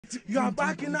You are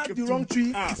barking at the wrong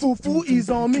tree. Fufu is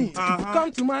on me.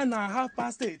 Come to mine now,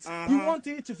 8:30. You want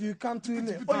it if you come too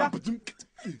late. Oh yeah.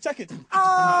 Check it.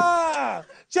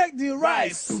 Check the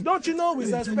rice. Don't you know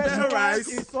it's a special rice?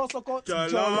 It's also called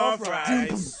jollof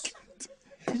rice.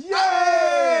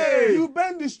 Yay! You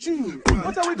bend the stew.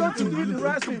 What are we going to do with the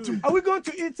rice with? Are we going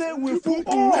to eat it with food?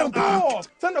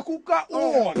 Turn the cooker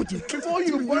on before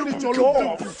you burn the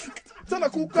jollof. Turn the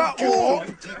cooker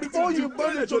on before you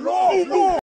burn the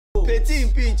jollof.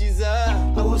 Petit pinches,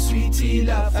 oh sweetie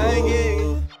love.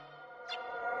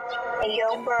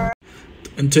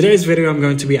 In today's video, I'm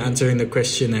going to be answering the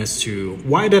question as to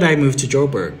why did I move to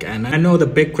Joburg? And I know the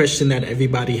big question that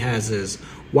everybody has is,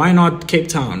 why not Cape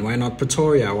Town? Why not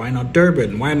Pretoria? Why not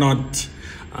Durban? Why not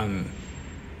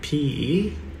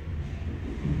PE?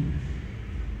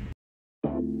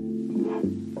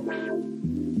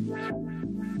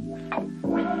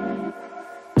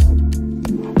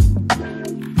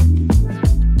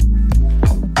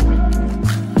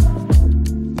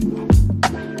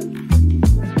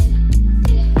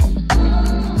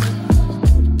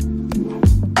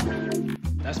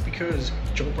 That's because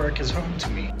Joburg is home to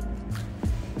me.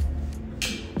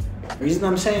 The reason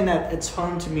I'm saying that it's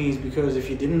home to me is because if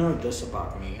you didn't know this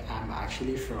about me, I'm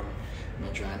actually from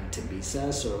Midrand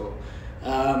Tembisa, so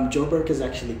Joburg is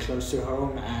actually close to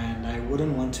home, and I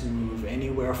wouldn't want to move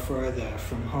anywhere further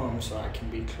from home so I can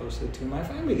be closer to my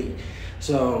family.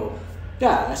 So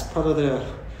yeah, that's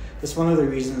one of the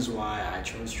reasons why I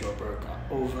chose Joburg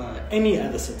over any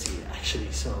other city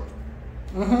actually. So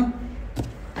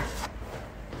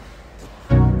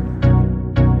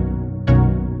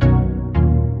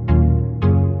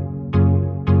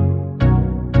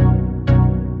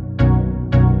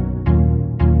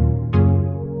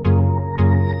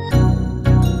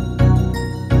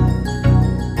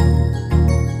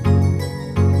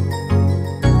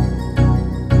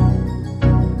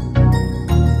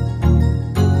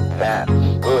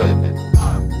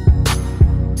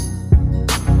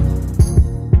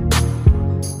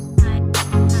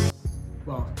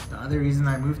the reason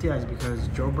I moved here is because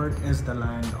Joburg is the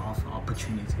land of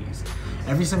opportunities.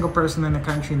 Every single person in the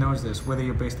country knows this, whether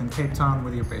you're based in Cape Town,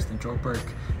 whether you're based in Joburg.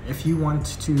 If you want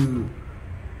to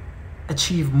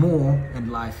achieve more in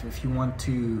life, if you want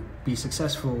to be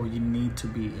successful, you need to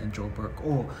be in Joburg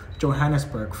or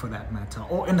Johannesburg for that matter,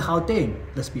 or in Gauteng,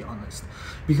 let's be honest.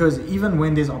 Because even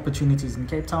when there's opportunities in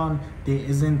Cape Town, there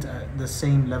isn't the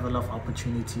same level of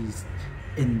opportunities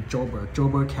in Joburg.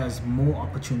 Joburg has more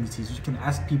opportunities. You can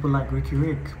ask people like Ricky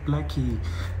Rick, Blackie,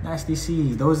 Nasty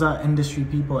C. Those are industry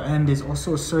people, and there's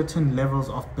also certain levels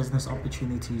of business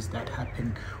opportunities that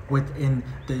happen within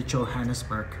the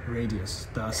Johannesburg radius,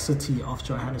 the city of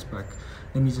Johannesburg.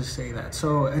 Let me just say that.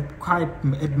 So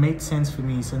it made sense for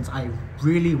me, since I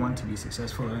really want to be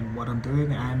successful in what I'm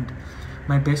doing, and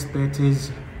my best bet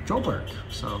is Joburg.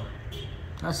 So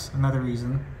that's another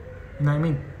reason. You know what I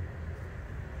mean?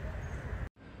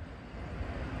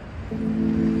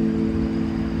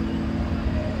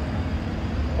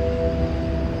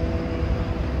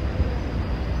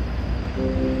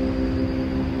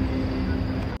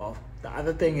 Well, the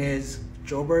other thing is,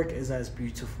 Joburg is as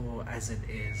beautiful as it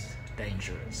is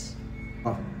dangerous.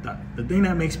 The thing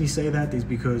that makes me say that is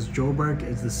because Joburg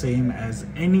is the same as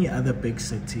any other big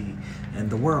city in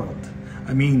the world.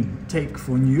 I mean, take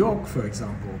for New York, for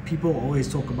example. People always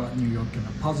talk about New York in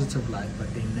a positive light, but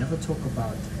they never talk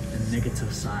about the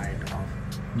negative side of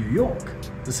New York.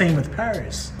 The same with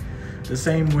Paris. The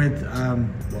same with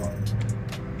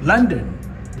London.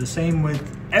 The same with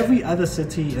every other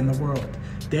city in the world.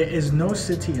 There is no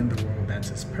city in the world that's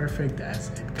as perfect as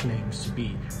it claims to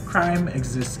be. Crime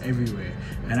exists everywhere.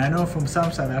 And I know from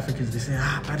some South Africans, they say,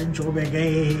 but in Joburg,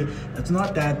 hey. It's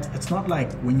not that. It's not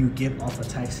like when you get off a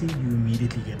taxi, you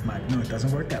immediately get mugged. No, it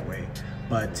doesn't work that way.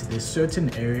 But there's certain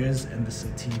areas in the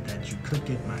city that you could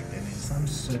get mugged, and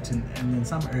in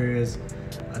some areas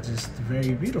are just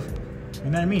very beautiful. You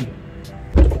know what I mean?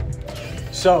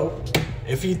 So,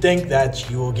 if you think that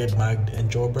you will get mugged in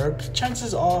Joburg,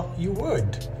 chances are you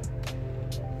would.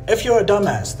 If you're a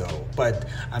dumbass though. But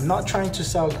I'm not trying to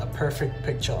sell a perfect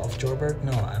picture of Joburg.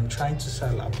 No, I'm trying to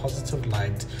sell a positive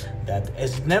light that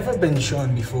has never been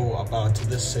shown before about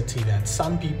this city that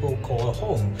some people call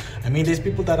home. I mean, there's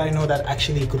people that I know that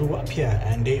actually grew up here,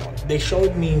 and they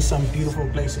showed me some beautiful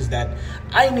places that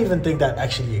I didn't even think that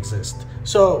actually exist.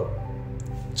 So,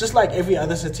 just like every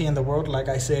other city in the world, like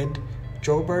I said,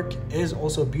 Joburg is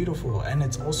also beautiful, and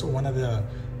it's also one of the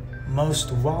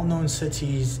most well-known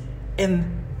cities in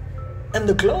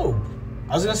the globe.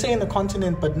 I was gonna say in the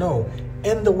continent, but no,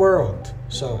 in the world.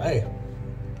 So hey,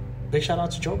 big shout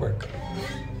out to Joburg.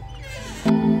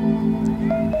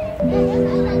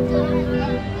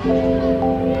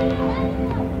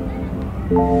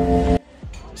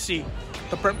 See,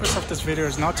 the purpose of this video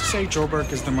is not to say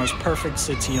Joburg is the most perfect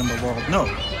city in the world. No,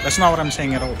 that's not what I'm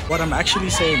saying at all. What I'm actually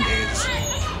saying is,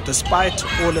 despite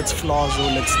all its flaws,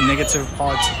 all its negative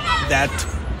parts that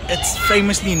it's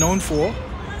famously known for,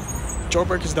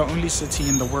 Joburg is the only city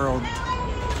in the world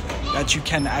that you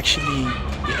can actually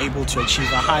be able to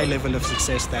achieve a high level of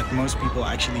success that most people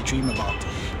actually dream about,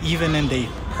 even in the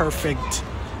perfect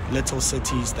little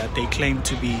cities that they claim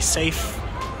to be safe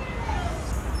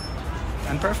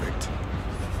and perfect.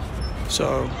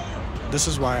 So this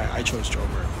is why I chose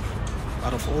Joburg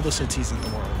out of all the cities in the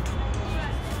world.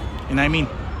 You know what I mean?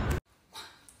 1,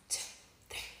 2,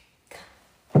 3,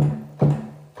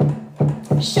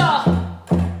 go. Show.